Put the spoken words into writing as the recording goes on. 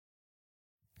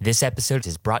This episode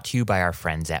is brought to you by our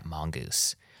friends at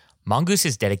Mongoose. Mongoose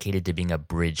is dedicated to being a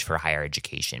bridge for higher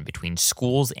education between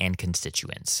schools and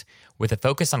constituents. With a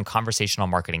focus on conversational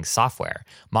marketing software,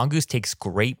 Mongoose takes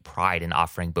great pride in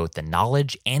offering both the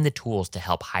knowledge and the tools to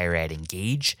help higher ed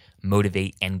engage,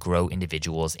 motivate, and grow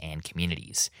individuals and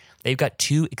communities. They've got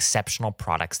two exceptional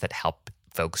products that help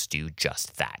folks do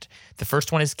just that. The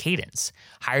first one is Cadence,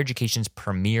 higher education's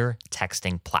premier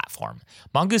texting platform.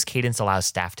 Mongoose Cadence allows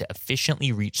staff to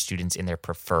efficiently reach students in their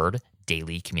preferred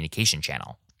daily communication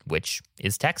channel, which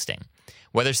is texting.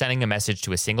 Whether sending a message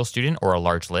to a single student or a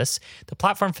large list, the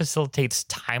platform facilitates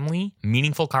timely,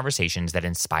 meaningful conversations that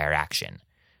inspire action.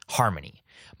 Harmony.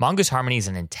 Mongoose Harmony is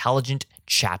an intelligent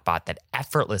chatbot that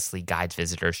effortlessly guides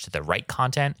visitors to the right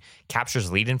content,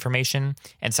 captures lead information,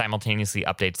 and simultaneously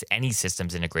updates any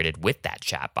systems integrated with that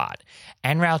chatbot,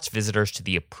 and routes visitors to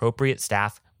the appropriate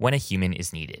staff when a human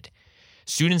is needed.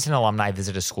 Students and alumni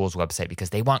visit a school's website because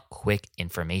they want quick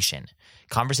information.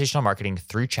 Conversational marketing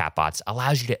through chatbots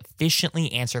allows you to efficiently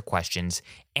answer questions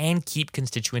and keep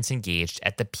constituents engaged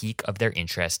at the peak of their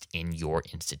interest in your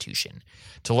institution.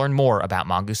 To learn more about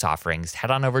Mongoose offerings,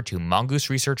 head on over to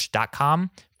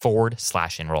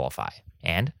mongooseresearch.com/Enrollify.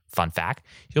 And, fun fact,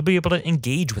 you'll be able to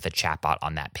engage with a chatbot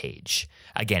on that page.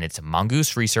 Again, it's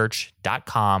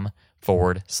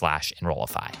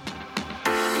mongooseresearch.com/Enrollify.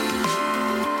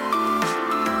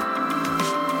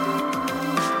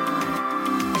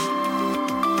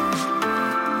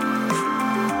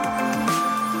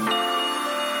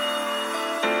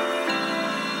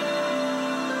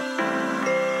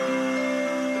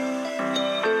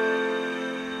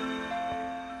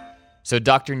 So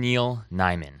Dr. Neil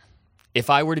Nyman, if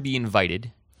I were to be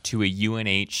invited to a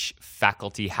UNH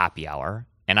faculty happy hour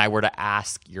and I were to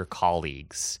ask your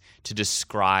colleagues to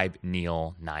describe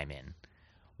Neil Nyman,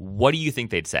 what do you think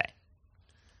they'd say?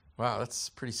 Wow, that's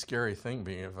a pretty scary thing,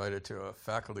 being invited to a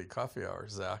faculty coffee hour,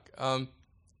 Zach.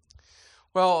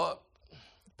 Well,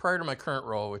 prior to my current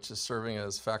role, which is serving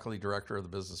as faculty director of the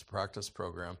business practice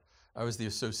program, I was the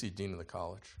associate dean of the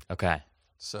college. Okay.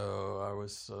 So I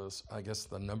was, I guess,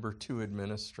 the number 2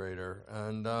 administrator,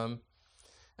 and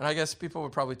I guess people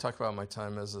would probably talk about my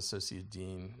time as associate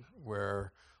dean,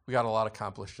 where we got a lot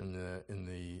accomplished in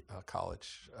the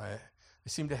college. I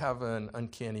seem to have an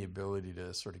uncanny ability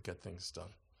to sort of get things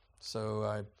done.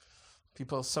 So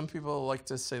some people like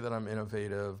to say that I'm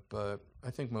innovative, but I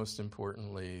think most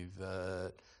importantly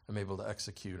that I'm able to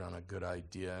execute on a good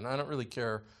idea, and I don't really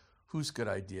care whose good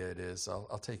idea it is.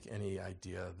 I'll take any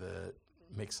idea that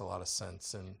makes a lot of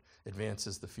sense and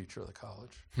advances the future of the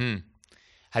college.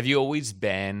 Have you always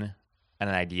been an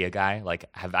idea guy? Like,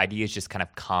 have ideas just kind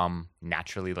of come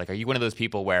naturally? Like, are you one of those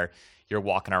people where you're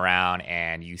walking around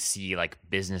and you see like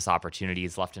business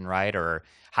opportunities left and right? Or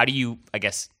how do you, I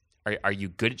guess, are you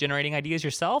good at generating ideas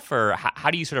yourself? Or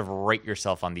how do you sort of rate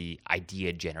yourself on the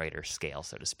idea generator scale,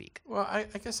 so to speak? Well, I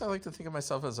guess I like to think of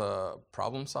myself as a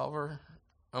problem solver.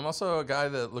 I'm also a guy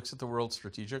that looks at the world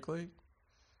strategically.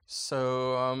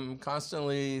 So I'm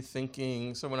constantly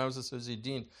thinking, so when I was associate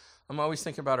dean, I'm always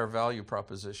thinking about our value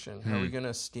proposition. How are we going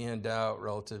to stand out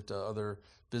relative to other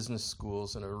business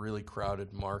schools in a really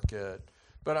crowded market?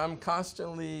 But I'm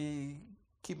constantly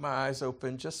keep my eyes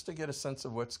open just to get a sense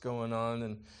of what's going on.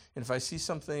 And if I see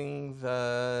something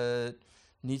that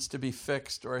needs to be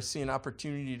fixed, or I see an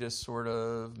opportunity to sort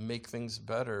of make things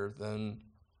better, then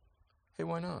hey,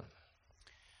 why not?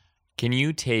 Can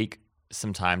you take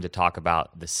some time to talk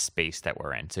about the space that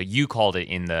we're in? So you called it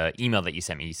in the email that you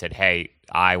sent me. You said, hey,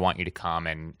 I want you to come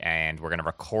and we're going to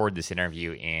record this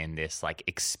interview in this like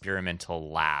experimental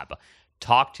lab.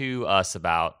 Talk to us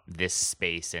about this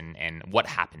space and what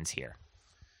happens here.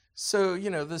 So,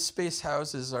 this space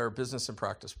houses our business and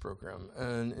practice program.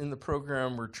 And in the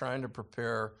program, we're trying to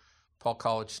prepare Paul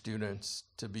College students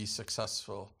to be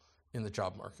successful in the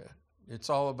job market. It's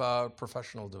all about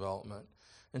professional development.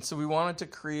 And so we wanted to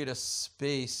create a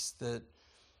space that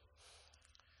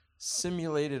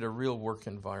simulated a real work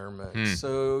environment.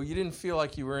 So you didn't feel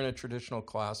like you were in a traditional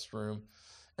classroom,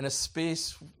 and a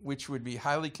space which would be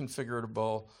highly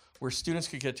configurable, where students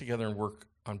could get together and work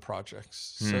on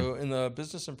projects. So in the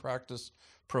business and practice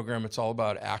program, it's all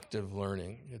about active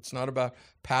learning. It's not about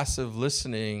passive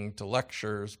listening to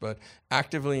lectures, but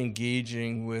actively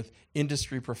engaging with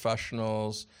industry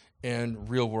professionals and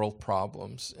real-world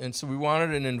problems. And so we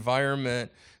wanted an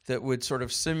environment that would sort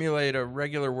of simulate a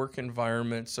regular work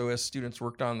environment, so as students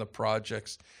worked on the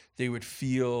projects, they would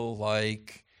feel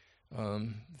like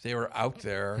they were out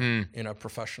there in a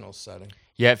professional setting.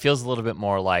 Yeah, it feels a little bit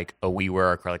more like a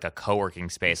WeWork or like a co-working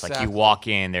space. Like you Exactly. walk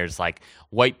in, there's like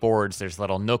whiteboards, there's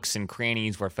little nooks and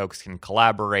crannies where folks can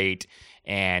collaborate,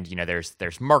 and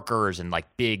there's markers and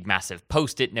like big massive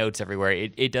post-it notes everywhere.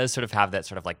 It does sort of have that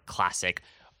sort of like classic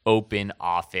open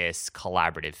office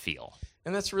collaborative feel.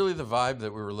 And that's really the vibe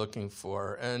that we were looking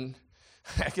for. And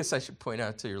I guess I should point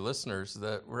out to your listeners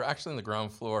that we're actually on the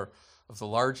ground floor of the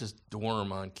largest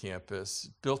dorm on campus,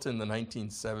 built in the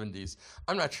 1970s.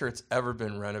 I'm not sure it's ever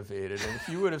been renovated. And if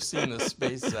you would have seen the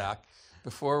space, Zach,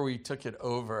 before we took it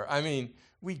over, I mean,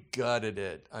 we gutted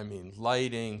it. I mean,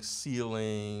 lighting,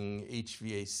 ceiling,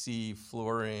 HVAC,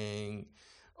 flooring,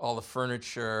 all the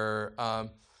furniture.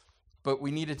 But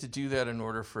we needed to do that in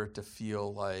order for it to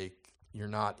feel like you're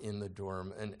not in the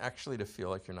dorm and actually to feel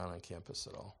like you're not on campus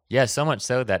at all. Yeah, so much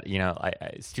so that,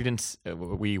 students,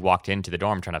 we walked into the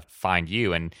dorm trying to find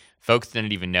you, and folks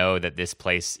didn't even know that this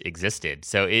place existed.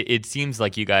 So it seems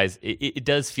like you guys, it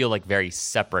does feel like very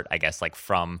separate, I guess, like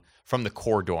from the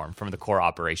core dorm, from the core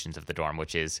operations of the dorm,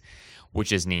 which is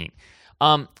neat.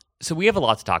 So we have a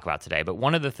lot to talk about today, but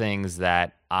one of the things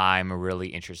that I'm really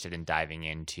interested in diving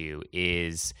into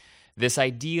is this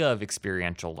idea of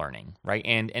experiential learning, right?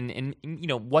 And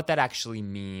what that actually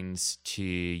means to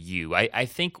you. I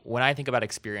think when I think about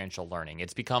experiential learning,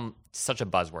 it's become such a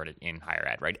buzzword in higher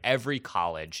ed, right? Every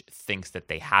college thinks that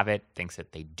they have it, thinks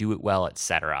that they do it well, et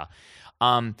cetera.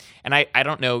 And I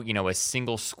don't know, a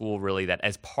single school really that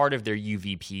as part of their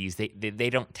UVPs, they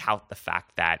don't tout the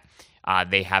fact that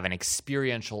they have an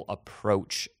experiential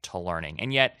approach to learning.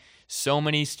 And yet so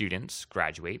many students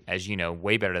graduate, as you know,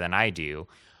 way better than I do,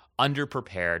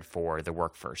 underprepared for the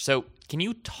workforce. So can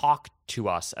you talk to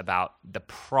us about the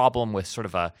problem with sort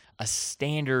of a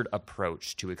standard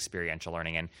approach to experiential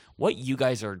learning and what you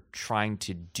guys are trying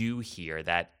to do here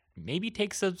that maybe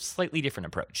takes a slightly different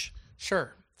approach?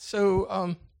 Sure.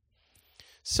 So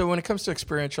when it comes to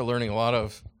experiential learning, a lot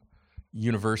of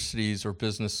universities or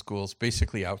business schools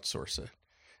basically outsource it.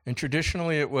 And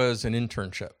traditionally it was an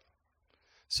internship.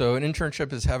 So an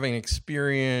internship is having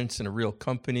experience in a real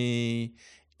company,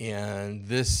 and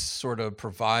this sort of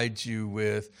provides you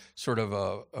with sort of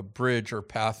a bridge or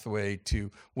pathway to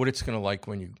what it's going to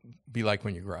be like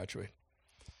when you graduate.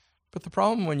 But the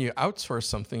problem when you outsource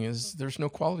something is there's no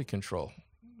quality control.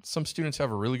 Some students have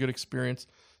a really good experience.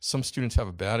 Some students have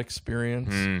a bad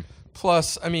experience.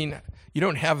 Plus, I mean, you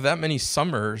don't have that many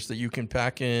summers that you can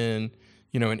pack in,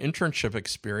 an internship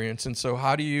experience. And so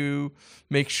how do you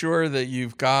make sure that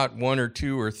you've got one or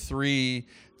two or three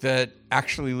that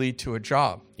actually lead to a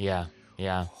job? Yeah.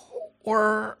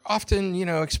 Or often,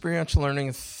 experiential learning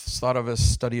is thought of as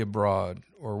study abroad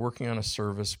or working on a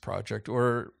service project,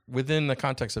 or within the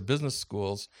context of business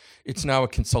schools, it's now a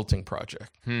consulting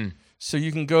project. So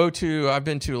you can I've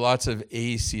been to lots of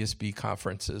ACSB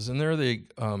conferences, and they're the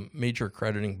major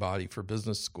accrediting body for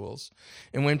business schools.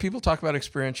 And when people talk about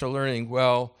experiential learning,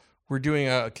 well, we're doing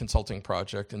a consulting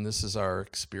project, and this is our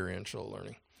experiential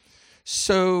learning.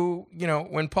 So,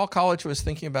 when Paul College was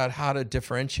thinking about how to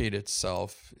differentiate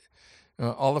itself,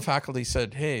 all the faculty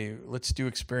said, hey, let's do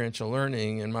experiential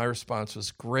learning. And my response was,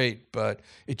 great, but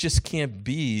it just can't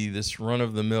be this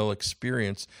run-of-the-mill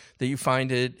experience that you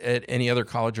find it at any other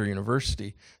college or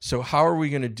university. So how are we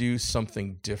going to do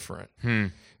something different?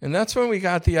 And that's when we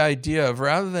got the idea of,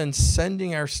 rather than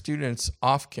sending our students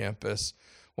off campus,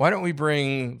 why don't we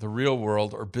bring the real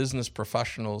world or business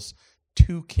professionals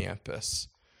to campus,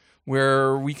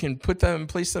 where we can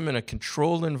place them in a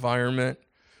controlled environment,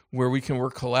 where we can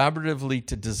work collaboratively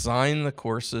to design the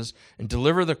courses and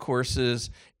deliver the courses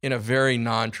in a very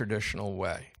non-traditional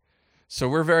way. So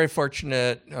we're very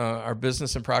fortunate. Our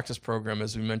business and practice program,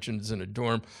 as we mentioned, is in a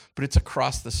dorm, but it's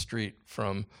across the street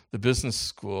from the business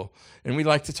school. And we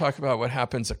like to talk about what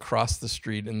happens across the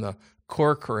street in the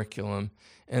core curriculum.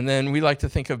 And then we like to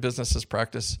think of business as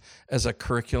practice as a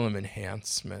curriculum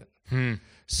enhancement.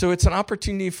 So it's an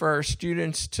opportunity for our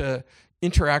students to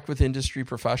interact with industry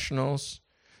professionals,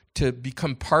 to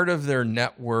become part of their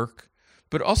network,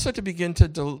 but also to begin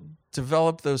to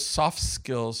develop those soft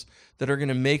skills that are going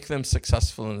to make them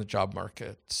successful in the job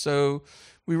market. So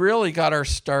we really got our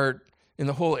start in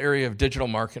the whole area of digital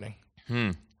marketing,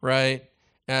 right?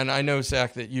 And I know,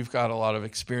 Zach, that you've got a lot of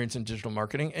experience in digital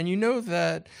marketing, and you know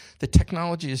that the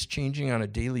technology is changing on a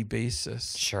daily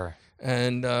basis. Sure.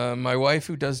 And my wife,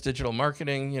 who does digital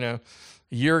marketing, a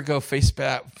year ago,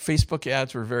 Facebook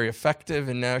ads were very effective,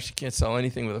 and now she can't sell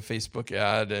anything with a Facebook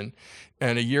ad. And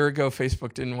a year ago,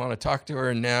 Facebook didn't want to talk to her,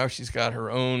 and now she's got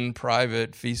her own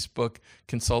private Facebook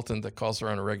consultant that calls her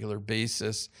on a regular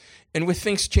basis. And with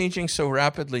things changing so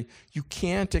rapidly, you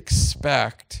can't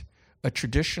expect a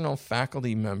traditional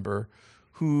faculty member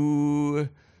who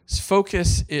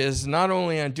focus is not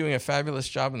only on doing a fabulous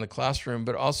job in the classroom,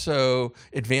 but also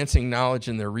advancing knowledge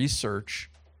in their research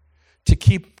to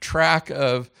keep track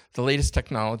of the latest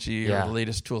technology or the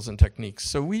latest tools and techniques.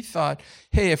 So we thought,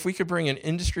 hey, if we could bring an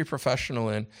industry professional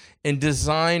in and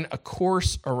design a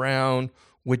course around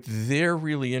what they're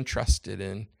really interested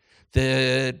in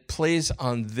that plays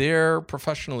on their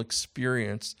professional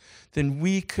experience, then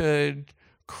we could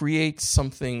create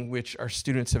something which our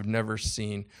students have never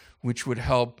seen, which would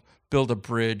help build a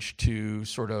bridge to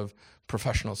sort of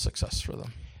professional success for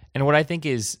them. And what I think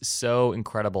is so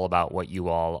incredible about what you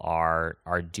all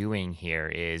are doing here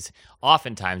is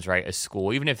oftentimes, right, a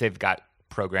school, even if they've got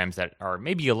programs that are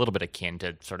maybe a little bit akin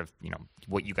to sort of,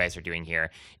 what you guys are doing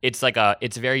here, it's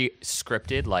very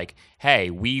scripted, like, hey,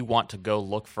 we want to go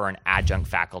look for an adjunct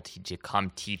faculty to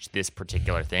come teach this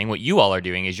particular thing. What you all are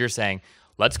doing is you're saying,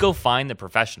 let's go find the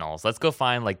professionals. Let's go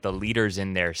find like the leaders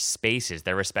in their spaces,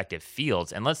 their respective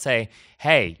fields. And let's say,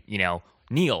 hey,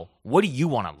 Neil, what do you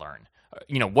want to learn?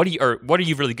 What are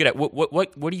you really good at?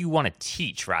 What do you want to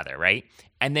teach, rather, right?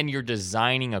 And then you're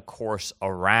designing a course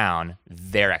around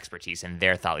their expertise and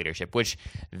their thought leadership, which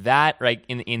that, right,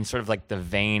 in sort of like the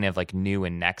vein of like new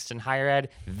and next in higher ed,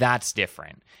 that's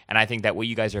different. And I think that what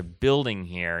you guys are building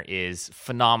here is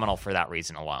phenomenal for that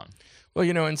reason alone. Well,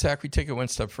 and Zach, we take it one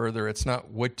step further. It's not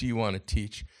what do you want to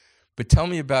teach, but tell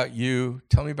me about you.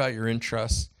 Tell me about your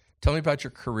interests. Tell me about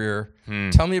your career.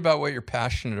 Tell me about what you're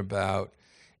passionate about.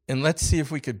 And let's see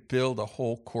if we could build a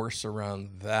whole course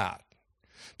around that.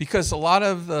 Because a lot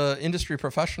of the industry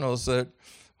professionals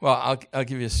I'll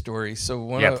give you a story. So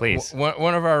one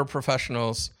of our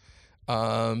professionals,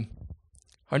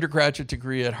 undergraduate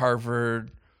degree at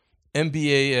Harvard,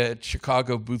 MBA at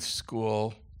Chicago Booth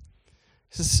School,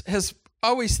 has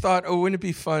always thought, wouldn't it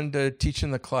be fun to teach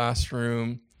in the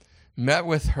classroom? Met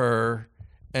with her,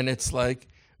 and it's like,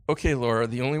 okay, Laura,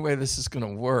 the only way this is going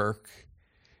to work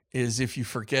is if you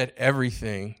forget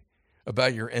everything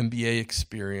about your MBA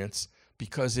experience,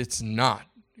 because it's not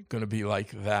going to be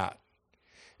like that.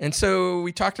 And so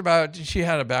we talked about, she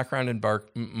had a background in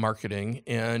marketing,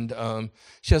 and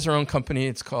she has her own company.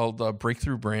 It's called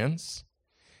Breakthrough Brands.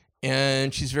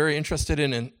 And she's very interested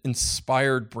in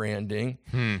inspired branding.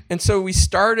 And so we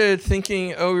started thinking,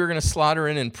 we were going to slot her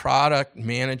in product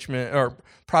management or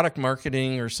product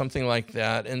marketing or something like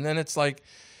that. And then it's like,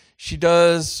 she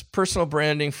does personal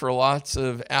branding for lots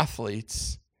of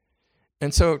athletes.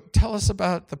 And so tell us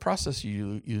about the process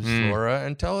you use, Laura,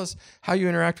 and tell us how you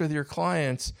interact with your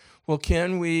clients. Well,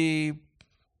 can we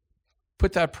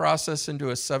put that process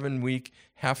into a 7-week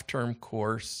half-term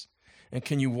course? And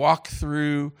can you walk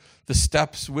through the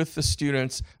steps with the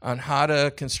students on how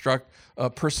to construct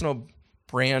a personal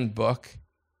brand book?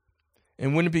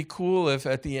 And wouldn't it be cool if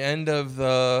at the end of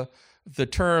the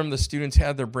term, the students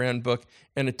had their brand book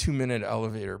and a 2-minute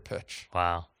elevator pitch?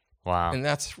 Wow. And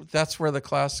that's where the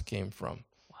class came from.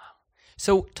 Wow.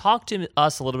 So talk to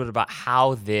us a little bit about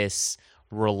how this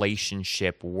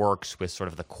relationship works with sort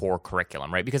of the core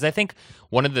curriculum, right? Because I think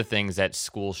one of the things that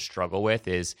schools struggle with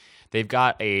is they've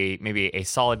got maybe a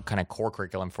solid kind of core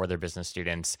curriculum for their business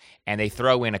students, and they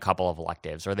throw in a couple of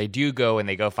electives, or they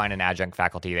go find an adjunct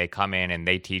faculty. They come in and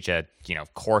they teach a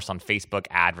course on Facebook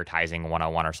advertising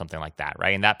 101 or something like that,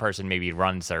 right? And that person maybe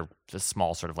runs a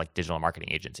small sort of like digital marketing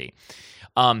agency.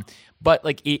 But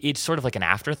like it's sort of like an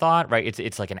afterthought, right?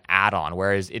 It's like an add-on.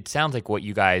 Whereas it sounds like what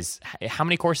you guys, how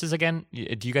many courses again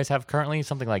do you guys have currently?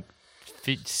 Something like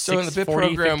so in the BIP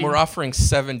program, 50? We're offering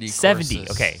 70 courses.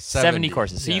 70, okay, 70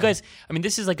 courses. So you guys,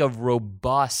 this is like a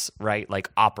robust, right, like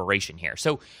operation here.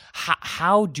 So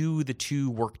how do the two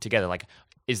work together? Like,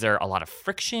 is there a lot of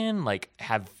friction? Like,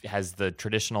 has the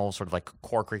traditional sort of like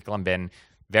core curriculum been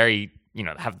very,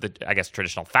 have the, I guess,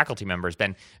 traditional faculty members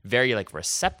been very like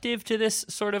receptive to this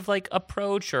sort of like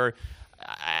approach? Or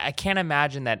I can't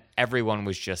imagine that everyone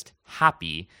was just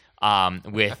happy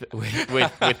with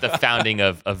the founding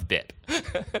of BIP.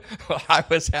 Well, I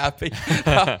was happy.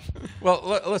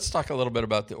 Let's talk a little bit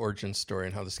about the origin story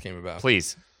and how this came about.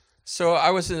 Please. So I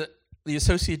was the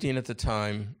associate dean at the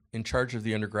time, in charge of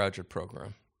the undergraduate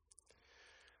program.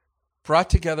 Brought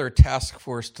together a task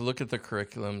force to look at the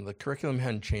curriculum. The curriculum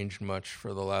hadn't changed much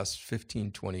for the last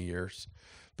 15, 20 years.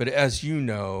 But as you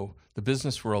know, the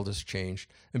business world has changed,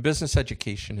 and business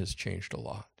education has changed a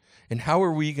lot. And how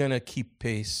are we going to keep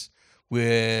pace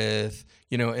with,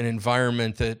 an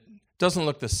environment that doesn't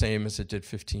look the same as it did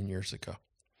 15 years ago?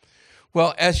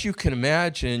 Well, as you can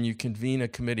imagine, you convene a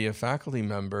committee of faculty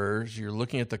members, you're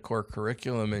looking at the core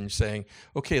curriculum and saying,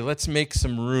 okay, let's make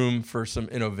some room for some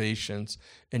innovations,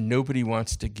 and nobody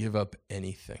wants to give up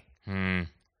anything. And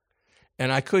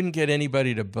and I couldn't get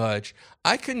anybody to budge.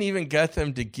 I couldn't even get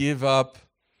them to give up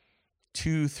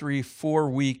 2, 3, 4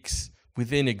 weeks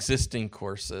within existing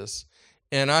courses.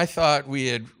 And I thought we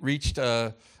had reached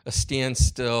a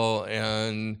standstill,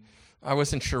 and I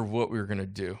wasn't sure what we were going to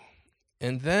do.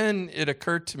 And then it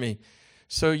occurred to me,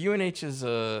 so UNH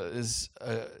is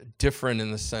different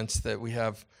in the sense that we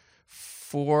have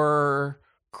 4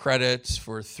 credits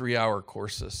for 3-hour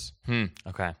courses.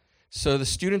 Okay. So the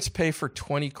students pay for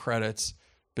 20 credits,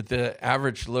 but the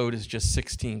average load is just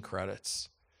 16 credits.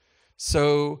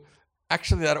 So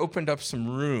actually that opened up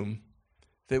some room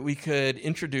that we could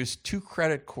introduce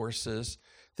 2-credit courses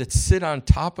that sit on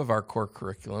top of our core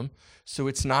curriculum. So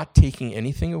it's not taking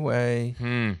anything away.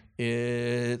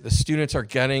 The students are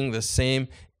getting the same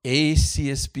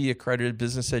ACSB accredited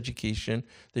business education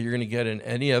that you're going to get in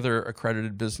any other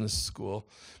accredited business school.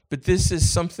 But this is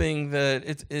something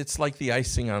that it's like the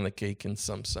icing on the cake in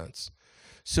some sense.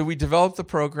 So we developed the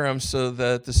program so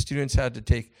that the students had to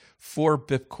take 4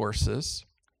 BIP courses.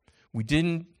 We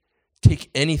didn't take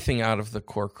anything out of the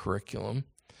core curriculum.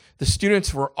 The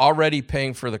students were already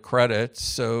paying for the credits,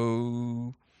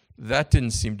 so that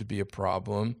didn't seem to be a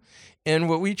problem. And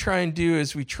what we try and do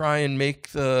is we try and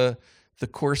make the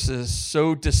courses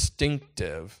so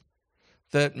distinctive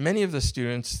that many of the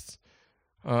students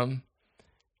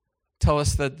tell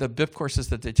us that the BIP courses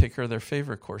that they take are their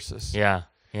favorite courses. Yeah.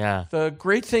 The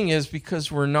great thing is,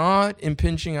 because we're not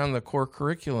impinging on the core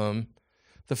curriculum,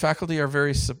 the faculty are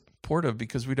very supportive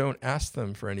because we don't ask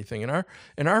them for anything.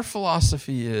 And our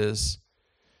philosophy is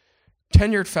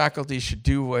tenured faculty should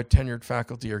do what tenured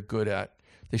faculty are good at.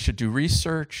 They should do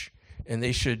research, and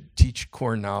they should teach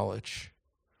core knowledge.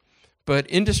 But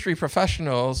industry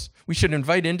professionals, we should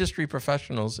invite industry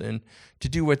professionals in to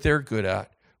do what they're good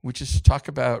at, which is to talk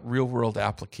about real-world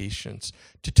applications,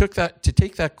 to take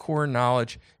that core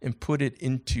knowledge and put it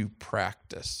into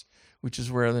practice, which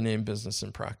is where the name Business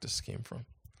in Practice came from.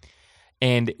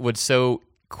 And what's so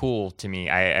cool to me,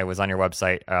 I was on your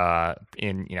website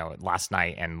last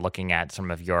night and looking at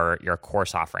some of your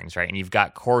course offerings, right? And you've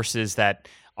got courses that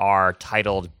are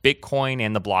titled Bitcoin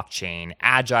and the Blockchain,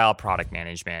 Agile Product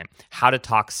Management, How to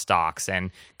Talk Stocks, and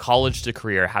College to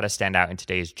Career, How to Stand Out in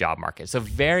Today's Job Market. So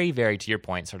very, very, to your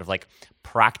point, sort of like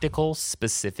practical,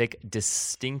 specific,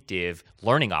 distinctive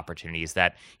learning opportunities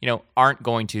that, aren't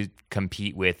going to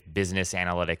compete with Business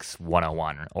Analytics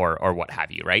 101 or what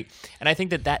have you, right? And I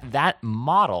think that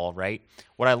model, right,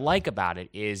 what I like about it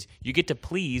is you get to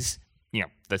please,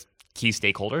 the key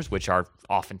stakeholders, which are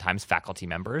oftentimes faculty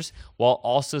members, while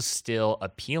also still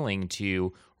appealing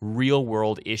to real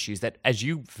world issues that, as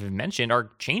you've mentioned,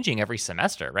 are changing every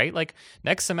semester, right? Like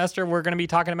next semester, we're going to be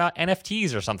talking about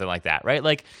NFTs or something like that, right?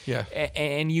 Like, yeah.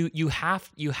 And you have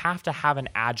to have an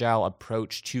agile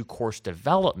approach to course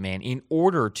development in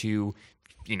order to,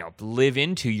 live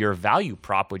into your value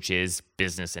prop, which is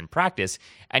business in practice.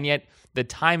 And yet the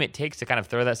time it takes to kind of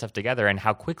throw that stuff together and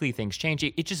how quickly things change,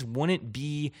 it just wouldn't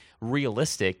be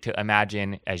realistic to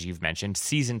imagine, as you've mentioned,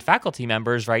 seasoned faculty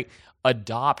members, right,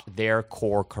 adopt their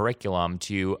core curriculum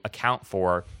to account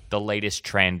for the latest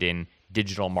trend in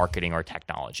digital marketing or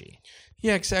technology.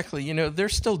 Yeah, exactly. They're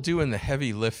still doing the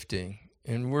heavy lifting,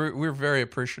 and we're very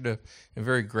appreciative and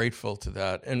very grateful to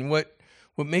that. And what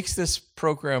makes this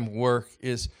program work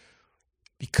is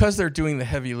because they're doing the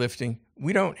heavy lifting,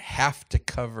 we don't have to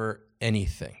cover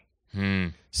anything.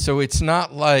 So it's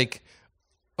not like,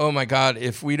 oh my God,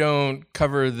 if we don't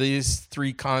cover these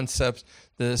 3 concepts,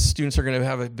 the students are going to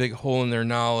have a big hole in their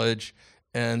knowledge,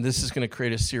 and this is going to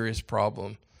create a serious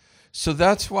problem. So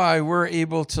that's why we're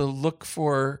able to look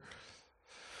for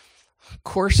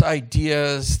course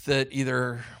ideas that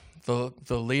either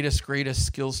the latest, greatest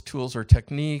skills, tools, or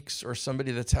techniques, or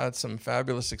somebody that's had some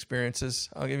fabulous experiences.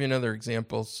 I'll give you another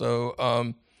example. So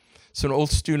an old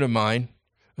student of mine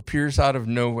appears out of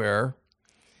nowhere.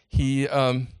 He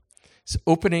is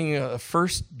opening a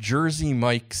first Jersey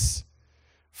Mike's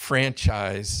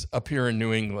franchise up here in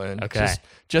New England. Okay.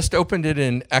 Just opened it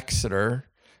in Exeter,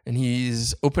 and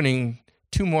he's opening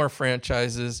 2 more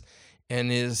franchises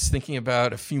and is thinking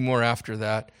about a few more after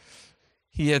that.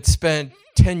 He had spent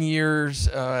 10 years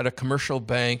at a commercial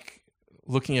bank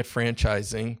looking at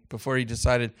franchising before he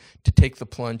decided to take the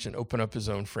plunge and open up his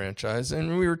own franchise.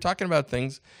 And we were talking about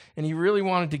things, and he really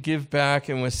wanted to give back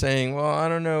and was saying, well, I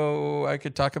don't know, I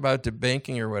could talk about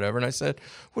banking or whatever. And I said,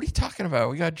 what are you talking about?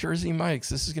 We got Jersey Mike's.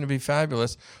 This is going to be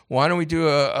fabulous. Why don't we do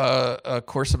a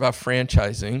course about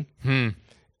franchising?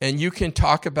 And you can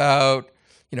talk about,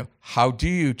 how do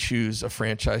you choose a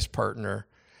franchise partner?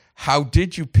 How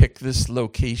did you pick this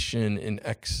location in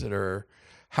Exeter?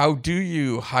 How do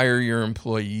you hire your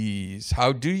employees?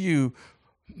 How do you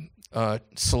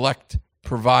select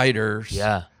providers?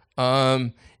 Yeah.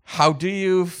 How do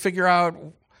you figure out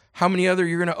how many other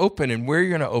you're going to open and where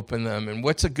you're going to open them and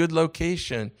what's a good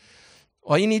location?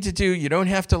 All you need to do, you don't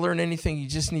have to learn anything. You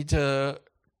just need to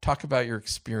talk about your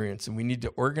experience, and we need to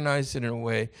organize it in a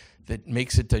way that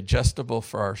makes it digestible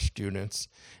for our students.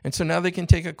 And so now they can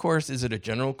take a course. Is it a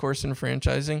general course in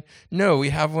franchising? No, we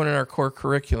have one in our core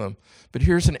curriculum. But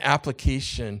here's an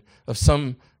application of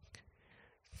something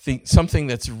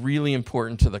that's really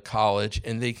important to the college,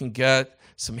 and they can get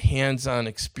some hands-on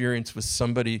experience with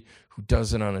somebody who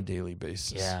does it on a daily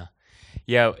basis. Yeah.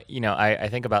 Yeah, I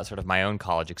think about sort of my own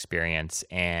college experience,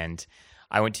 and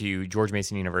I went to George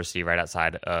Mason University right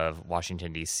outside of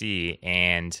Washington, D.C.,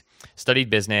 and studied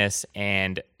business.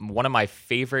 And one of my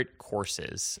favorite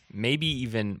courses, maybe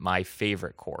even my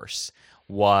favorite course,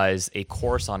 was a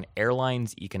course on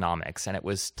airlines economics. And it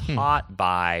was taught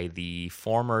by the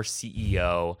former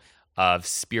CEO of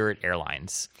Spirit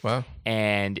Airlines. Wow.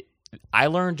 And I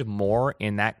learned more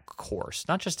in that course,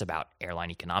 not just about airline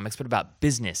economics, but about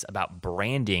business, about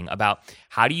branding, about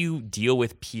how do you deal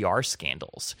with PR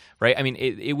scandals, right? I mean,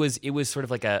 it was sort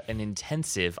of like an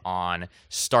intensive on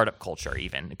startup culture,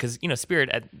 even because Spirit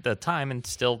at the time and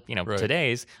still Right.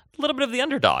 today's a little bit of the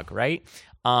underdog, right?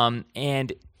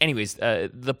 And anyways,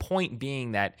 the point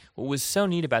being that what was so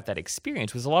neat about that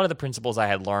experience was a lot of the principles I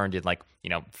had learned in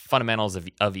fundamentals of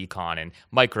econ and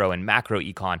micro and macro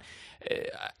econ.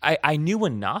 I knew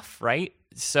enough, right?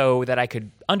 So that I could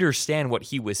understand what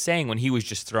he was saying when he was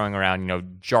just throwing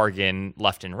around, jargon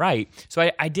left and right.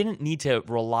 So I didn't need to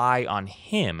rely on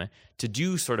him to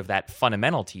do sort of that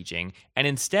fundamental teaching. And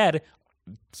instead,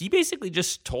 he basically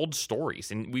just told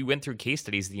stories, and we went through case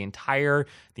studies the entire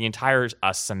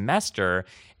semester.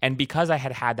 And because I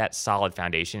had that solid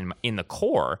foundation in the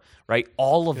core, right,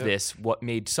 all of this what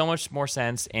made so much more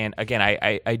sense. And again,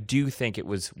 I do think it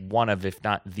was one of, if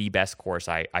not the best course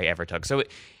I ever took. So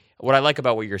what I like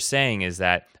about what you're saying is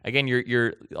that, again,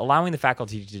 you're allowing the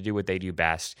faculty to do what they do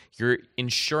best. You're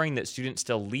ensuring that students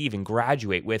still leave and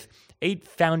graduate with a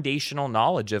foundational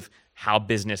knowledge of how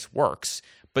business works.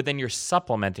 But then you're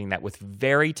supplementing that with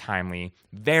very timely,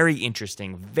 very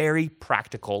interesting, very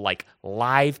practical,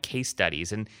 live case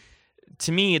studies. And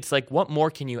to me, it's like, what more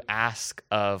can you ask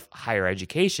of higher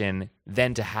education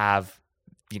than to have,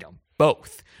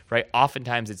 both, right?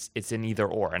 Oftentimes it's an either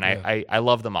or. And I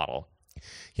love the model.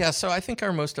 Yeah, so I think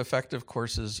our most effective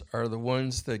courses are the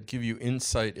ones that give you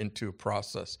insight into a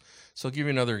process. So I'll give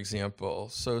you another example.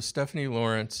 So Stephanie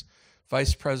Lawrence,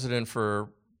 Vice President for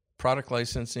Product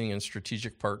Licensing and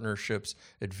Strategic Partnerships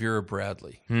at Vera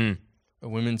Bradley, a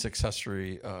women's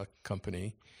accessory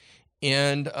company.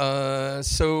 And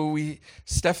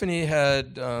Stephanie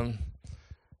had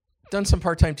done some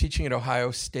part-time teaching at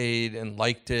Ohio State and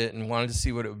liked it and wanted to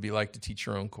see what it would be like to teach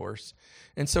her own course.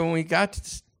 And so when we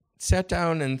sat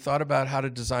down and thought about how to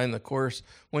design the course,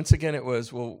 once again it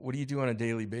was, well, what do you do on a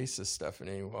daily basis,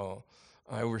 Stephanie? Well,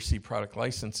 I oversee product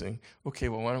licensing. Okay,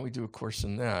 well, why don't we do a course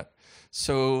in that?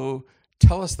 So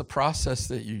tell us the process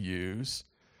that you use.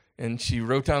 And she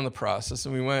wrote down the process,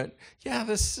 and we went, yeah,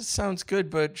 this sounds good,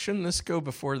 but shouldn't this go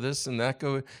before this and that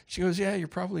go? She goes, yeah, you're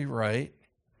probably right.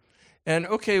 And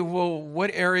okay, well,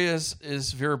 what areas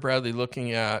is Vera Bradley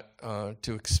looking at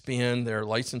to expand their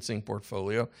licensing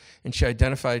portfolio? And she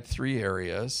identified 3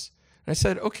 areas. And I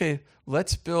said, okay,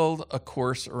 let's build a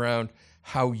course around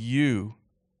how you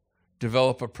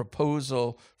develop a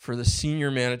proposal for the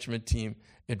senior management team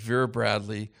at Vera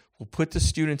Bradley. We'll put the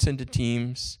students into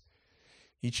teams.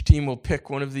 Each team will pick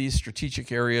one of these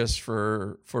strategic areas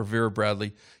for Vera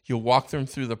Bradley. You'll walk them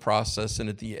through the process, and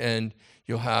at the end,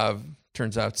 you'll have,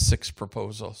 turns out, 6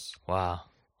 proposals. Wow.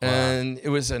 And it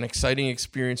was an exciting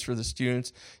experience for the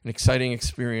students, an exciting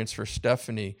experience for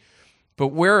Stephanie. But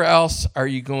where else are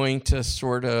you going to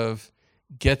sort of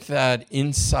get that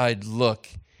inside look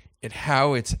at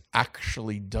how it's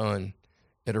actually done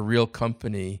at a real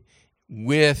company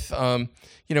with,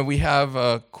 we have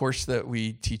a course that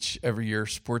we teach every year,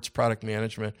 sports product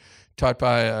management, taught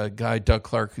by a guy, Doug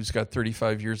Clark, who's got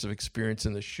 35 years of experience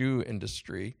in the shoe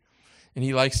industry. And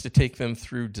he likes to take them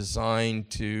through design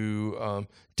to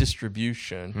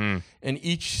distribution. And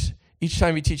each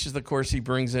time he teaches the course, he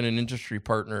brings in an industry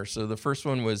partner. So the first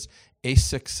one was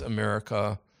ASICS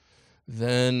America,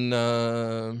 then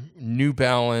New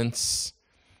Balance,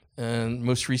 and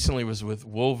most recently was with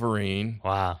Wolverine,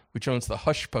 which owns the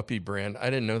Hush Puppy brand. I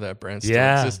didn't know that brand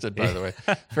still existed, by the way.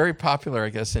 Very popular, I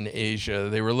guess, in Asia.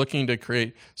 They were looking to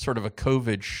create sort of a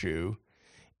COVID shoe.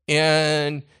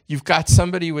 And you've got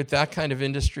somebody with that kind of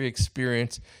industry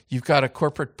experience. You've got a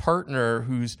corporate partner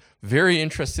who's very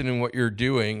interested in what you're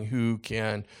doing, who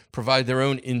can provide their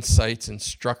own insights and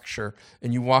structure,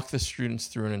 and you walk the students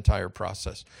through an entire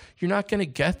process. You're not going to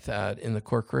get that in the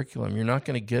core curriculum. You're not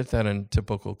going to get that in a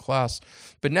typical class.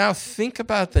 But now think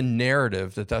about the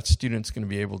narrative that student's going to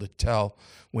be able to tell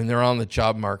when they're on the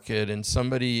job market and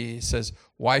somebody says,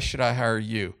 "Why should I hire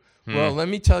you?" Well, let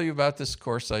me tell you about this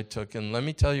course I took, and let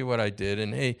me tell you what I did.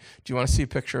 And hey, do you want to see a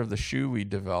picture of the shoe we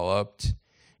developed?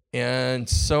 And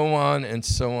so on and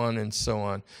so on and so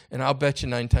on. And I'll bet you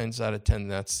 9 times out of 10,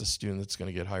 that's the student that's going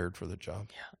to get hired for the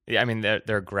job. Yeah. I mean,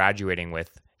 they're graduating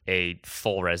with a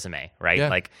full resume, right? Yeah.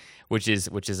 Like, which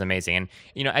is amazing.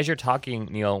 And, as you're talking,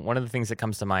 Neil, one of the things that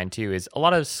comes to mind too is a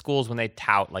lot of schools, when they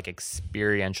tout like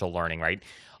experiential learning, right?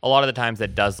 A lot of the times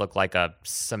that does look like a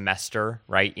semester,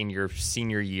 right, in your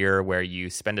senior year where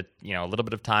you spend a little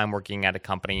bit of time working at a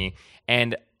company.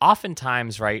 And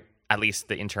oftentimes, right, at least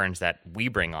the interns that we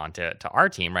bring on to our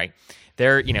team, right,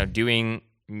 they're, doing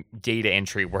data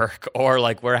entry work, or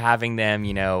like we're having them,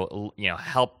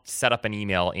 help set up an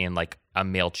email in like a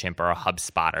MailChimp or a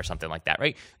HubSpot or something like that,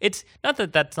 right? It's not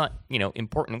that that's not,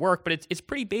 important work, but it's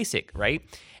pretty basic, right?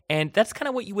 And that's kind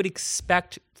of what you would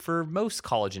expect for most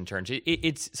college interns.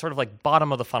 It's sort of like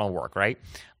bottom of the funnel work, right?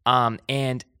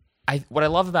 And what I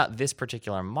love about this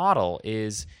particular model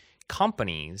is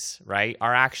companies, right,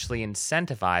 are actually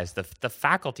incentivized, the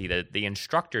faculty, the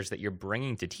instructors that you're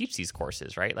bringing to teach these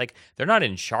courses, right? Like they're not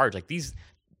in charge. Like these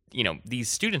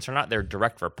students are not their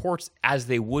direct reports as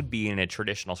they would be in a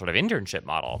traditional sort of internship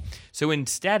model. So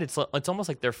instead, it's almost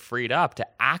like they're freed up to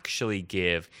actually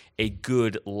give a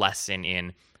good lesson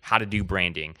in how to do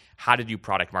branding, how to do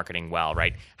product marketing well,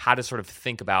 right? How to sort of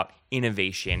think about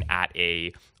innovation at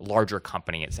a larger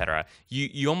company, et cetera.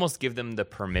 You almost give them the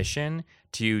permission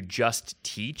to just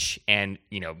teach and,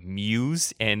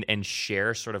 muse and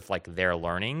share sort of like their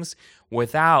learnings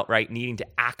without, right, needing to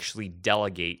actually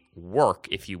delegate work,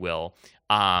 if you will,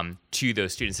 to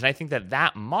those students. And I think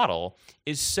that model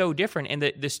is so different. And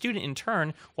the student in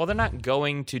turn, while they're not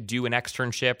going to do an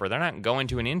externship or they're not going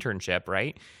to an internship,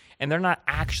 right? And they're not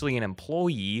actually an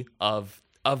employee of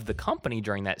the company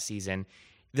during that season,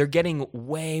 they're getting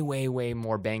way, way, way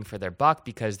more bang for their buck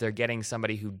because they're getting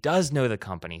somebody who does know the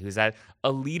company, who's a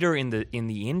leader in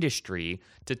the industry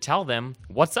to tell them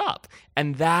what's up.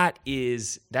 And that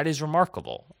is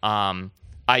remarkable. I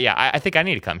think I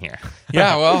need to come here.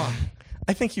 Yeah, well,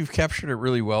 I think you've captured it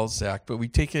really well, Zach, but we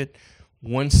take it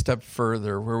one step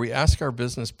further where we ask our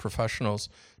business professionals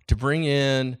to bring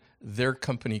in their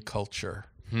company culture.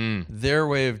 Their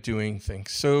way of doing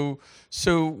things.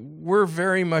 So we're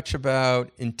very much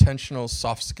about intentional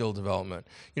soft skill development.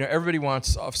 Everybody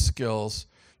wants soft skills,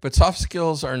 but soft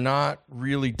skills are not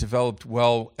really developed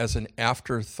well as an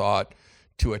afterthought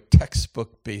to a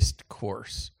textbook-based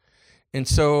course. And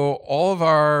so all of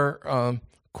our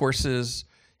courses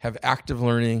have active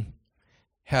learning,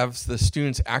 have the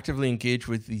students actively engage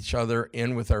with each other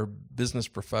and with our business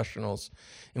professionals.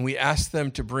 And we ask them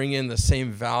to bring in the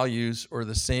same values or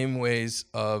the same ways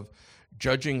of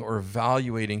judging or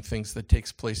evaluating things that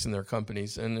takes place in their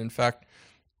companies. And in fact,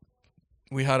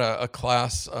 we had a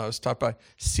class, was taught by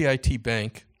CIT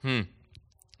Bank. And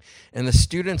the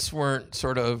students weren't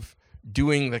sort of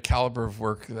doing the caliber of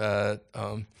work that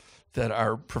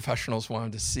our professionals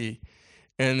wanted to see.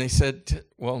 And they said,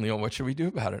 "Well, Neil, what should we do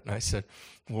about it?" And I said,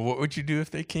 "Well, what would you do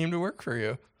if they came to work for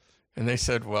you?" And they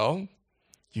said, "Well,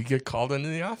 you get called into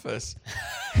the office."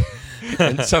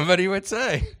 And somebody would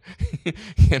say,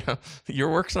 "Your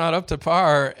work's not up to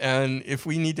par. And if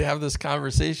we need to have this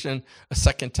conversation a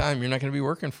second time, you're not going to be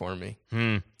working for me."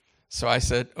 So I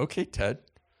said, "Okay, Ted,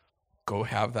 go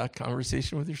have that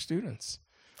conversation with your students."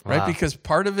 Wow. Right? Because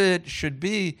part of it should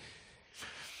be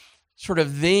sort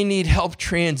of they need help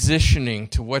transitioning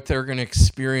to what they're going to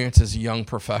experience as a young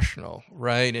professional,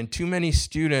 right? And too many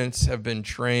students have been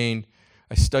trained,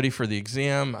 I study for the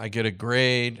exam, I get a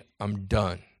grade, I'm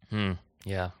done.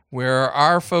 Yeah. Where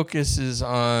our focus is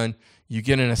on you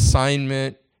get an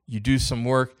assignment, you do some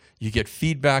work, you get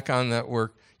feedback on that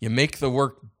work, you make the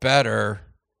work better,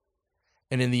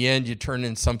 and in the end you turn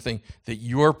in something that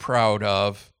you're proud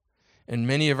of. And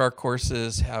many of our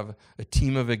courses have a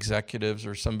team of executives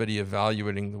or somebody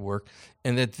evaluating the work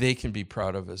and that they can be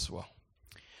proud of as well.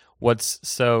 What's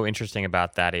so interesting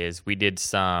about that is we did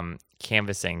some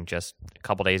canvassing just a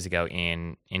couple days ago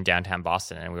in downtown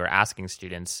Boston, and we were asking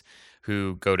students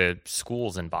who go to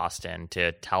schools in Boston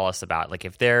to tell us about, like,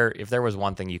 if there was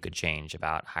one thing you could change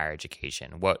about higher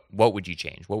education, what would you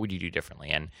change? What would you do differently?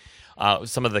 And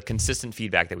some of the consistent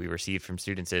feedback that we received from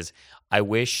students is, I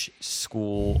wish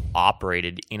school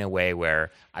operated in a way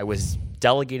where I was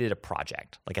delegated a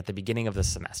project, like at the beginning of the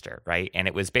semester, right? And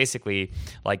it was basically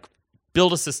like,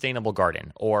 build a sustainable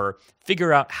garden, or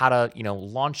figure out how to,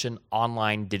 launch an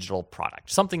online digital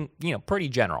product, something, pretty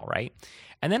general, right?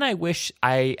 And then I wish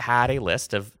I had a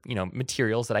list of,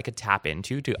 materials that I could tap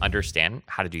into to understand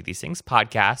how to do these things,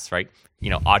 podcasts, right?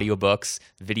 Audiobooks,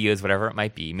 videos, whatever it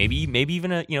might be, maybe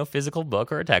even a, physical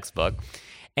book or a textbook.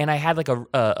 And I had like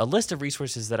a list of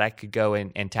resources that I could go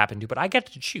and tap into, but I get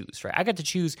to choose, right? I got to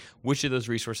choose which of those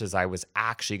resources I was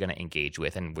actually going to engage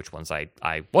with and which ones I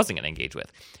wasn't going to engage with.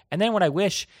 And then what I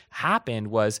wish happened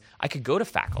was I could go to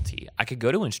faculty, I could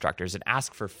go to instructors and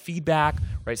ask for feedback,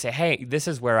 right? Say, hey, this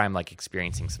is where I'm like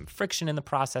experiencing some friction in the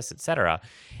process, et cetera.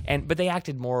 But they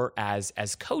acted more as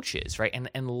coaches, right?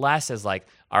 And less as like,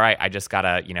 all right, I just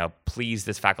gotta, please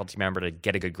this faculty member to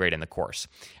get a good grade in the course.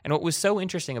 And what was so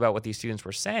interesting about what these students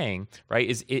were saying, right,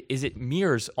 is it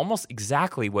mirrors almost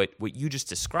exactly what you just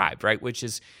described, right? Which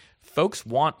is, folks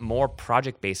want more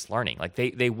project-based learning. Like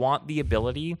they want the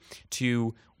ability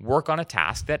to work on a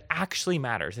task that actually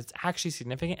matters. It's actually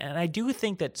significant. And I do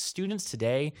think that students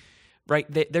today, right,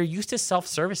 they're used to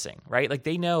self-servicing, right? Like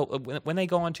they know when they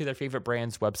go onto their favorite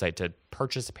brand's website to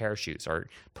purchase a pair of shoes or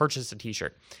purchase a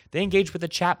t-shirt, they engage with a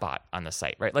chatbot on the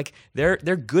site, right? Like they're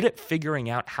good at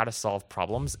figuring out how to solve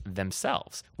problems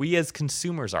themselves. We as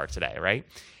consumers are today, right?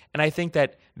 And I think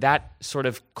that sort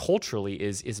of culturally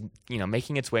is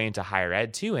making its way into higher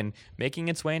ed too, and making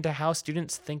its way into how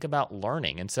students think about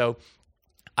learning. And so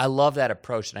I love that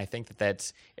approach, and I think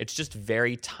that it's just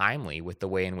very timely with the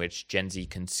way in which Gen Z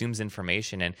consumes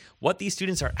information and what these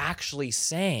students are actually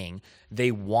saying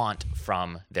they want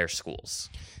from their schools.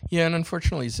 Yeah, and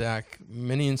unfortunately, Zach,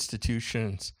 many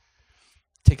institutions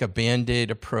take a Band-Aid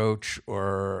approach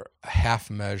or a half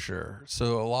measure.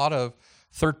 So a lot of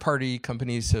third-party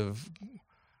companies have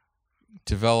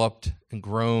developed and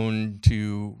grown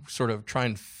to sort of try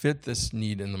and fit this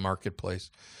need in the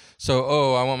marketplace.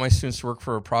 So, I want my students to work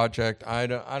for a project. I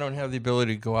don't have the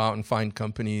ability to go out and find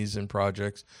companies and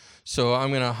projects. So I'm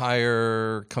going to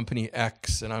hire company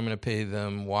X and I'm going to pay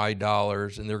them Y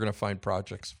dollars and they're going to find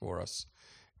projects for us.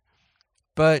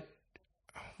 But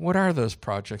what are those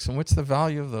projects and what's the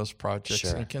value of those projects?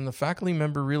 Sure. And can the faculty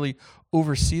member really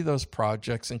oversee those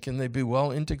projects, and can they be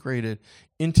well integrated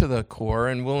into the core,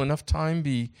 and will enough time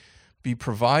be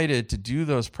provided to do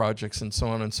those projects, and so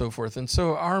on and so forth? And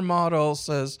so our model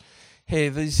says, hey,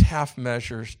 these half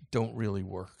measures don't really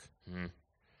work. Mm.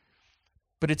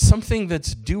 But it's something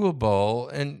that's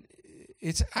doable, and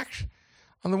it's actually,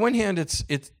 on the one hand,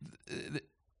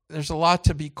 there's a lot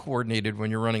to be coordinated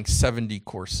when you're running 70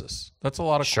 courses. That's a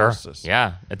lot of courses.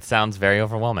 Yeah, it sounds very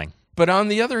overwhelming. But on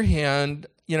the other hand,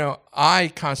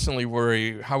 I constantly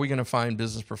worry, how are we going to find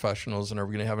business professionals, and are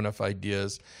we going to have enough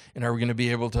ideas, and are we going to be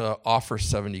able to offer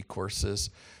 70 courses?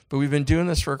 But we've been doing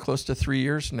this for close to 3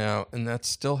 years now, and that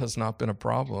still has not been a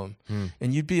problem.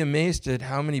 And you'd be amazed at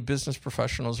how many business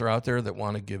professionals are out there that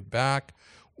want to give back,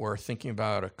 or thinking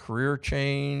about a career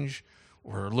change,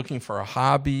 or looking for a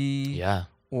hobby,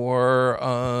 or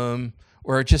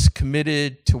are just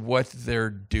committed to what they're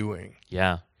doing.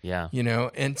 Yeah.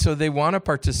 And so they want to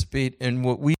participate, and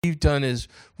what we've done is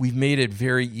we've made it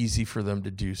very easy for them to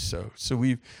do so. So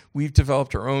we've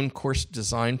developed our own course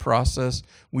design process.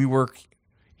 We work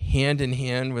hand in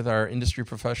hand with our industry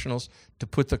professionals to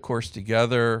put the course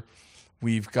together.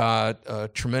 We've got a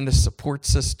tremendous support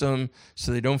system,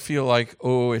 so they don't feel like,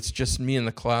 it's just me in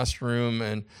the classroom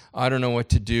and I don't know what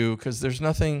to do, because there's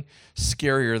nothing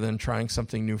scarier than trying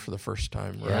something new for the first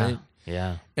time, right?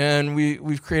 Yeah. And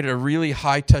we've created a really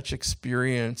high-touch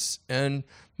experience, and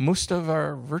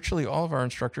virtually all of our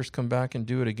instructors come back and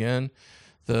do it again.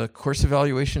 The course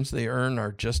evaluations they earn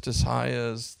are just as high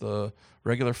as the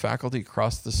regular faculty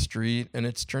across the street, and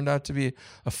it's turned out to be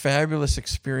a fabulous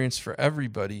experience for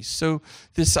everybody. So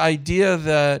this idea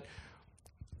that,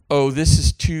 this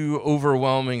is too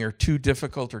overwhelming or too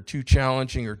difficult or too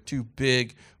challenging or too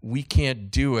big, we can't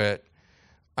do it,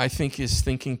 I think is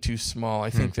thinking too small.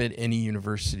 I think that any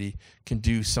university can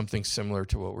do something similar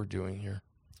to what we're doing here.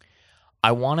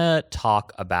 I want to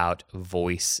talk about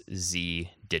Voice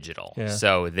Z Digital. Yeah.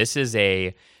 So this is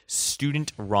a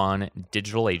student-run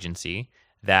digital agency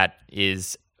that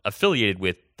is affiliated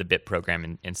with the BIT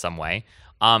program in some way.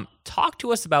 Talk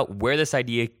to us about where this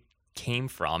idea came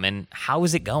from and how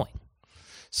is it going?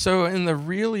 So in the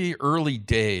really early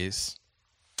days,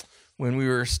 when we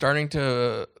were starting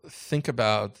to think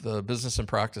about the business and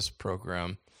practice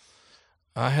program,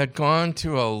 I had gone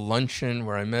to a luncheon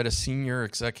where I met a senior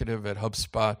executive at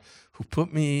HubSpot who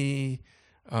put me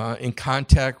in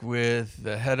contact with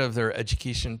the head of their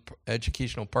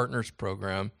educational partners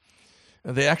program.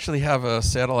 They actually have a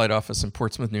satellite office in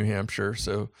Portsmouth, New Hampshire.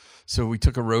 So we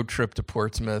took a road trip to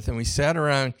Portsmouth, and we sat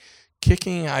around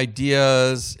kicking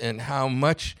ideas and how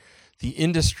much the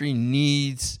industry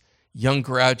needs young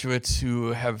graduates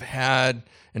who have had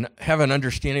and have an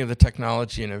understanding of the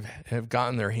technology and have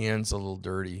gotten their hands a little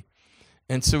dirty.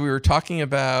 And so we were talking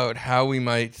about how we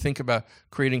might think about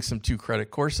creating some 2-credit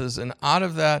courses. And out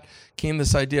of that came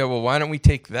this idea, well, why don't we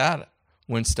take that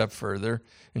one step further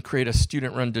and create a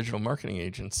student-run digital marketing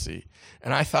agency?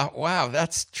 And I thought, wow,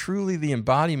 that's truly the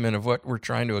embodiment of what we're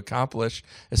trying to accomplish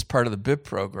as part of the BIP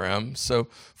program. So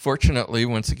fortunately,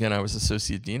 once again, I was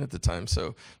associate dean at the time.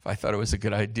 So if I thought it was a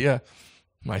good idea,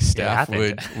 my staff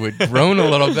would groan a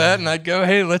little bit, and I'd go,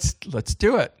 hey, let's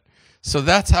do it. So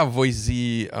that's how Voice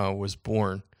Z was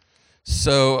born.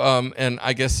 So, and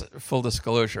I guess full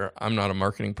disclosure, I'm not a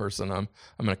marketing person. I'm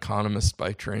an economist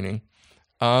by training.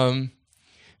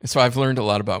 And so I've learned a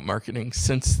lot about marketing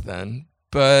since then.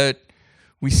 But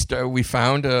we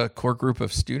found a core group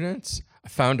of students. I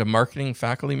found a marketing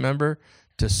faculty member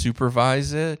to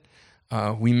supervise it.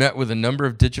 We met with a number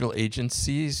of digital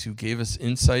agencies who gave us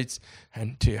insights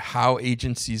into how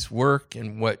agencies work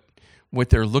and what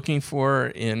they're looking for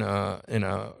in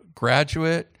a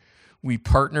graduate. We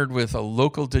partnered with a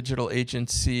local digital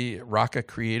agency, Rocca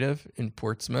Creative in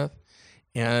Portsmouth.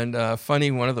 And funny,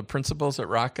 one of the principals at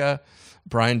Rocca,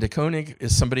 Brian DeKonig,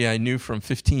 is somebody I knew from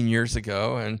 15 years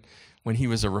ago, and when he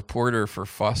was a reporter for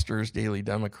Foster's Daily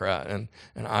Democrat, and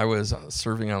I was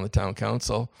serving on the town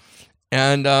council.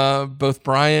 And both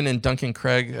Brian and Duncan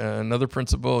Craig, another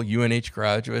principal, UNH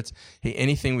graduates, hey,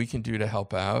 anything we can do to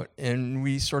help out. And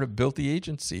we sort of built the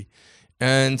agency.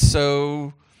 And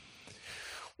so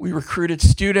we recruited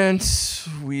students.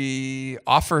 We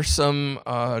offer some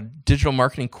digital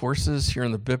marketing courses here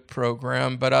in the BIP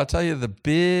program. But I'll tell you, the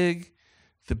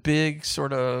big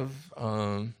sort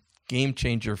of game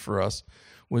changer for us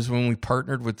was when we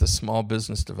partnered with the Small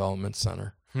Business Development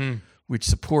Center, which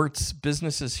supports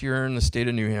businesses here in the state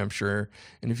of New Hampshire.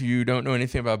 And if you don't know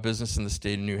anything about business in the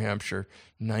state of New Hampshire,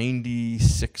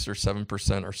 96 or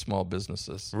 7% are small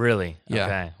businesses. Really? Yeah.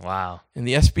 Okay. Wow. And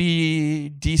the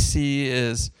SBDC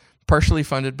is partially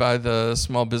funded by the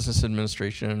Small Business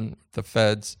Administration, the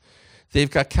feds. They've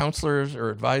got counselors or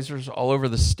advisors all over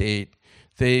the state.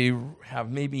 They have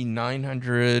maybe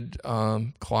 900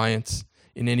 clients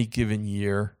in any given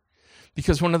year.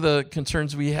 Because one of the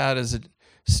concerns we had as a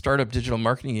startup digital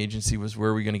marketing agency was,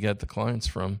 where are we going to get the clients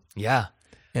from? Yeah.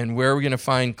 And where are we going to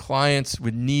find clients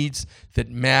with needs that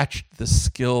match the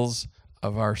skills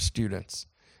of our students?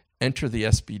 Enter the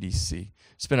SBDC.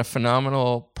 It's been a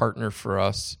phenomenal partner for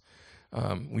us.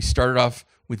 We started off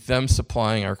with them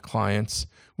supplying our clients.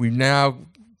 We've now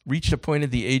reached a point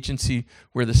of the agency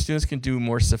where the students can do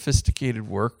more sophisticated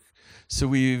work. So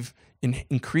we've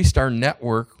increased our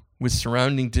network with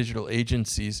surrounding digital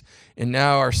agencies, and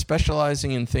now are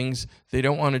specializing in things they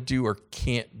don't want to do or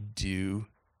can't do.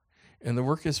 And the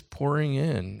work is pouring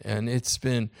in, and it's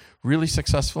been really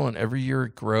successful, and every year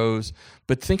it grows.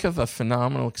 But think of a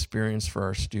phenomenal experience for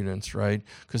our students, right?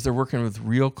 Because they're working with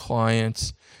real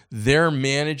clients. They're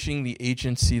managing the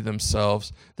agency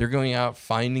themselves. They're going out,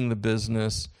 finding the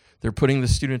business. They're putting the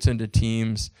students into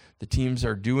teams. The teams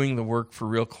are doing the work for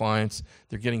real clients.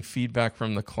 They're getting feedback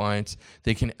from the clients.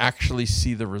 They can actually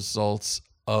see the results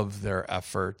of their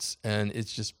efforts. And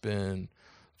it's just been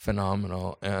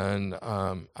phenomenal. And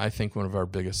I think one of our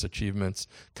biggest achievements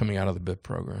coming out of the BIP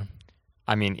program.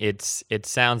 I mean, it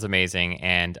sounds amazing.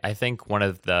 And I think one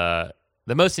of the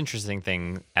most interesting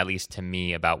thing, at least to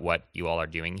me, about what you all are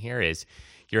doing here is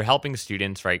you're helping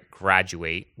students, right,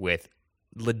 graduate with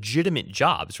legitimate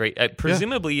jobs, right?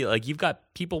 Presumably, like, you've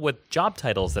got people with job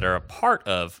titles that are a part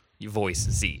of Voice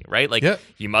Z, right? Like,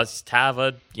 you must have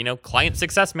a client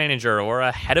success manager or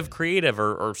a head of creative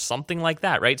or something like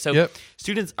that, right? So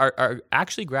students are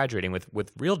actually graduating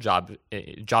with real job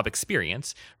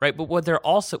experience, right? But what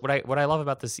I love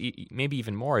about this maybe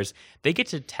even more is they get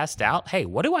to test out, hey,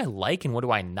 what do I like and what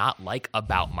do I not like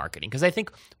about marketing? Because I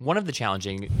think one of the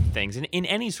challenging things in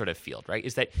any sort of field, right,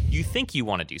 is that you think you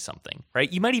want to do something,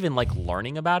 right? You might even like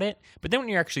learning about it, but then when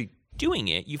you're actually doing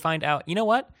it, you find out, you know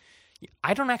what?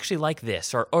 I don't actually like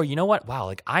this, or you know what? Wow,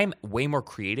 like I'm way more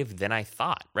creative than I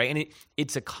thought, right? And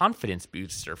it's a confidence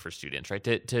booster for students, right?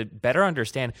 To better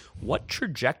understand what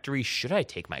trajectory should I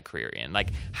take my career in,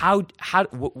 like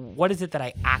what is it that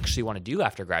I actually want to do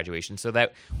after graduation, so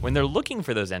that when they're looking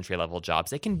for those entry level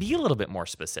jobs, they can be a little bit more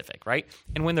specific, right?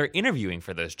 And when they're interviewing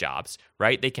for those jobs,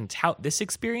 right, they can tout this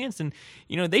experience, and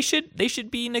they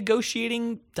should be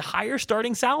negotiating to higher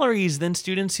starting salaries than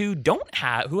students who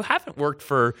haven't worked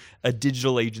for a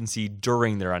digital agency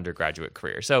during their undergraduate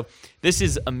career. So this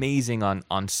is amazing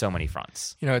on so many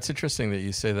fronts. It's interesting that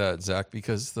you say that, Zach,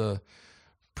 because the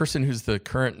person who's the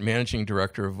current managing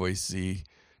director of Voice Z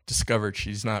discovered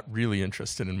she's not really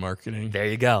interested in marketing. There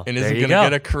you go. And isn't going to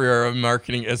get a career of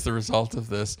marketing as the result of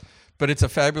this. But it's a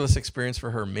fabulous experience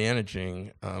for her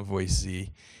managing Voice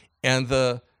Z. And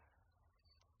the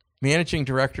managing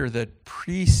director that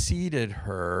preceded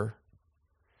her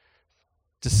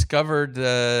discovered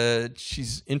that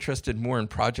she's interested more in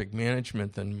project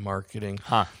management than marketing.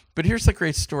 But here's the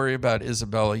great story about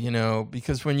Isabella,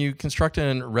 because when you construct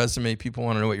a resume, people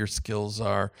want to know what your skills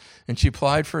are. And she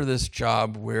applied for this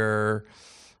job where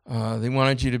they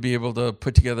wanted you to be able to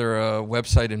put together a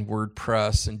website in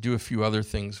WordPress and do a few other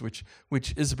things, which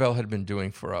Isabel had been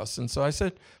doing for us. And so I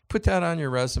said, put that on your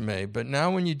resume. But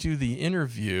now when you do the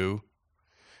interview,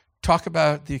 talk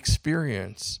about the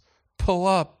experience. Pull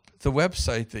up the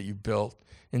website that you built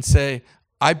and say,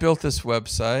 I built this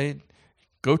website.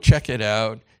 Go check it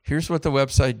out. Here's what the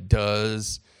website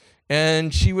does.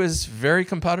 And she was very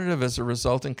competitive as a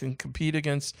result and can compete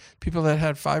against people that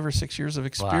had 5 or 6 years of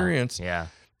experience. Wow. Yeah.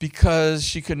 Because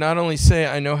she could not only say,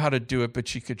 I know how to do it, but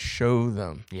she could show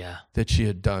them that she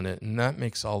had done it. And that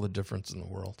makes all the difference in the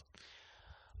world.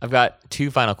 I've got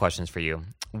 2 final questions for you.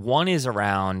 One is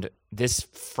around this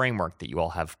framework that you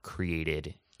all have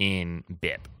created in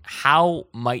BIP. How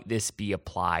might this be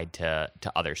applied to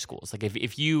other schools? Like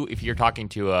if you're talking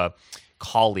to a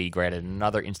colleague right at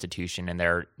another institution and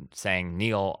they're saying,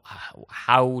 Neil,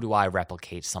 how do I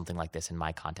replicate something like this in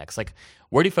my context? Like,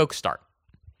 where do folks start?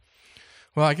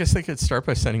 Well, I guess they could start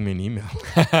by sending me an email.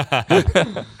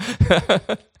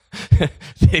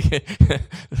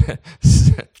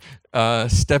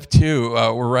 Step 2,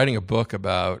 we're writing a book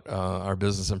about our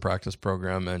business and practice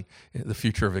program and the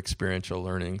future of experiential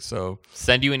learning. So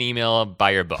send you an email, buy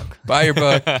your book. Buy your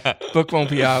book. Book won't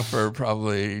be out for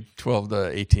probably 12 to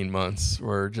 18 months.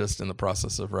 We're just in the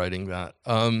process of writing that.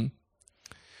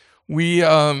 We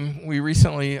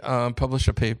recently published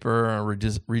a paper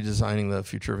redesigning the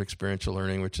future of experiential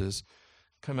learning, which has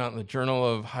come out in the Journal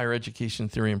of Higher Education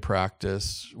Theory and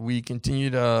Practice. We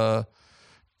continue to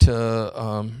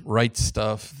write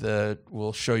stuff that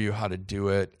will show you how to do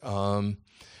it.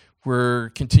 We're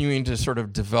continuing to sort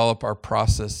of develop our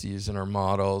processes and our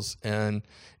models, and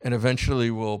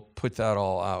eventually we'll put that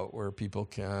all out where people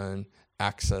can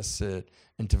access it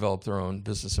and develop their own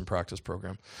business and practice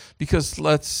program. Because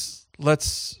let's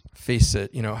face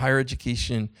it, higher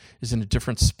education is in a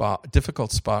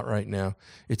difficult spot right now.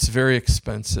 It's very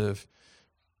expensive.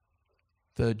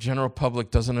 The general public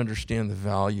doesn't understand the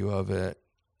value of it.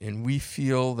 And we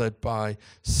feel that by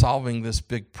solving this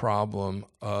big problem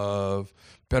of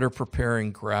better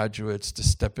preparing graduates to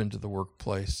step into the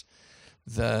workplace,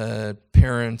 that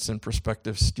parents and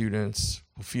prospective students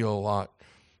will feel a lot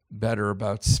better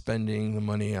about spending the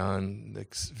money on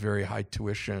very high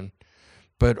tuition.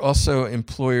 But also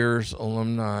employers,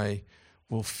 alumni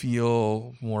will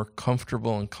feel more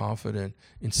comfortable and confident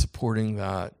in supporting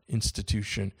that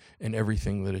institution and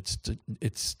everything that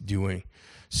it's doing.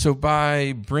 So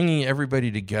by bringing everybody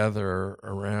together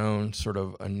around sort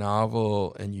of a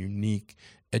novel and unique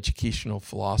educational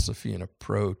philosophy and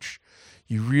approach,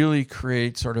 you really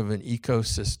create sort of an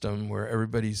ecosystem where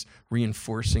everybody's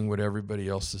reinforcing what everybody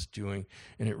else is doing,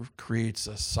 and it creates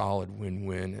a solid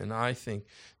win-win. And I think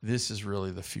this is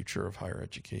really the future of higher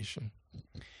education.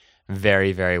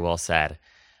 Very, very well said.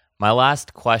 My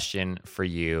last question for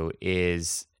you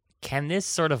is, can this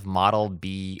sort of model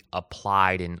be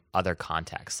applied in other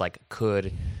contexts? Like,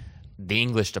 could the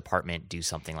English department do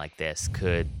something like this?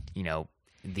 Could,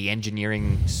 the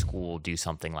engineering school do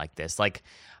something like this? Like,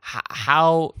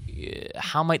 how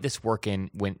might this work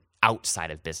when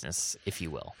outside of business, if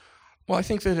you will? Well, I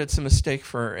think that it's a mistake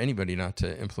for anybody not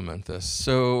to implement this.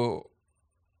 So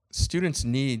students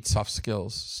need soft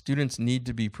skills. Students need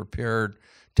to be prepared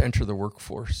to enter the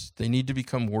workforce. They need to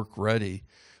become work ready,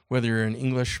 whether you're an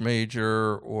English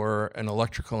major or an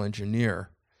electrical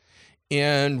engineer.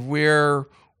 And what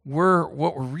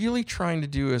we're really trying to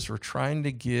do is we're trying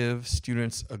to give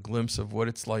students a glimpse of what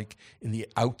it's like in the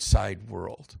outside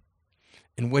world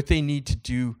and what they need to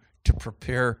do to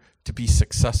prepare to be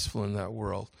successful in that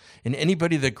world. And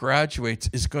anybody that graduates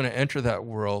is going to enter that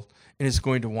world and is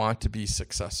going to want to be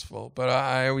successful. But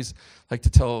I always like to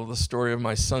tell the story of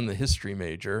my son, the history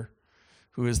major,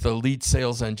 who is the lead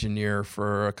sales engineer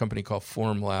for a company called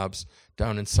Form Labs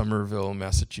down in Somerville,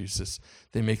 Massachusetts.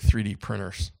 They make 3D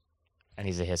printers. And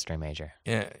he's a history major.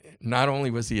 And not only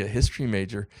was he a history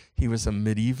major, he was a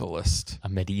medievalist. A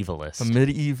medievalist. A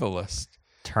medievalist.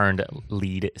 Turned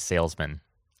lead salesman.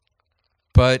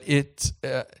 But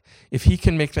if he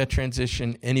can make that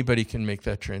transition, anybody can make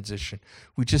that transition.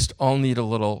 We just all need a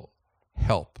little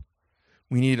help.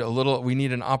 We need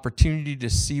an opportunity to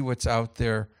see what's out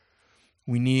there.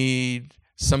 We need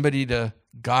somebody to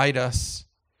guide us.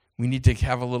 We need to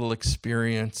have a little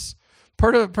experience.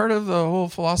 Part of the whole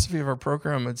philosophy of our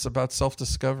program, it's about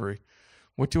self-discovery.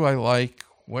 What do I like?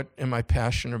 What am I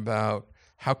passionate about?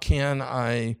 How can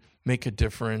I make a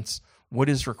difference? What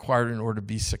is required in order to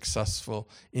be successful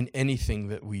in anything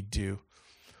that we do?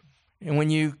 And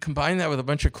when you combine that with a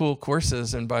bunch of cool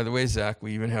courses, and by the way, Zach,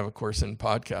 we even have a course in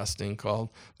podcasting called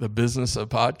The Business of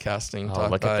Podcasting,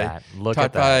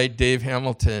 taught by Dave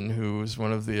Hamilton, who was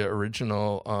one of the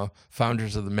original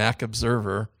founders of the Mac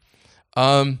Observer.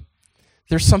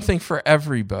 There's something for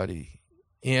everybody.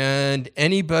 And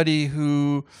anybody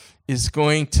who is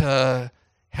going to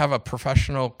have a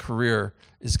professional career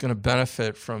is going to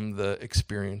benefit from the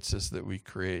experiences that we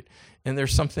create. And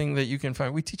there's something that you can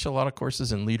find. We teach a lot of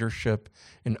courses in leadership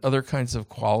and other kinds of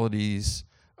qualities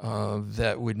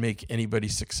that would make anybody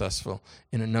successful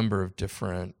in a number of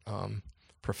different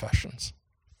professions.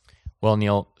 Well,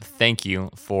 Neil, thank you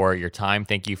for your time.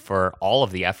 Thank you for all of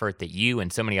the effort that you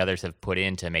and so many others have put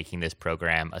into making this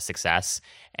program a success.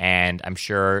 And I'm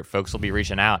sure folks will be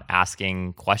reaching out,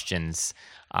 asking questions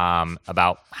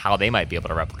about how they might be able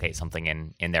to replicate something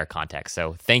in their context.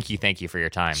 So thank you for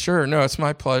your time. Sure. No, it's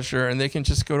my pleasure. And they can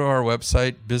just go to our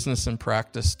website,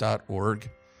 businessandpractice.org,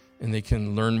 and they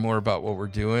can learn more about what we're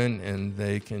doing, and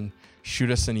they can shoot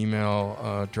us an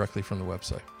email directly from the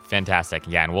website. Fantastic.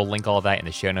 Yeah, and we'll link all of that in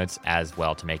the show notes as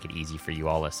well to make it easy for you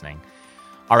all listening.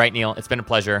 All right, Neil, it's been a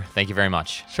pleasure. Thank you very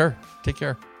much. Sure. Take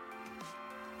care.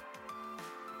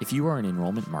 If you are an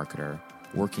enrollment marketer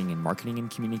working in marketing and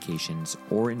communications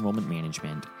or enrollment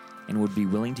management and would be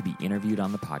willing to be interviewed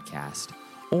on the podcast,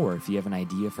 or if you have an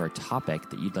idea for a topic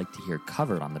that you'd like to hear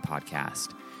covered on the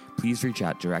podcast, please reach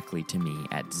out directly to me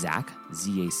at Zach,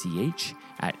 Z-A-C-H,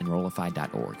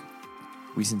 @enrollify.org.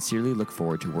 We sincerely look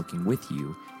forward to working with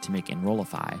you to make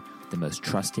Enrollify the most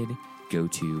trusted,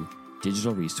 go-to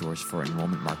digital resource for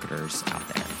enrollment marketers out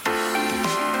there.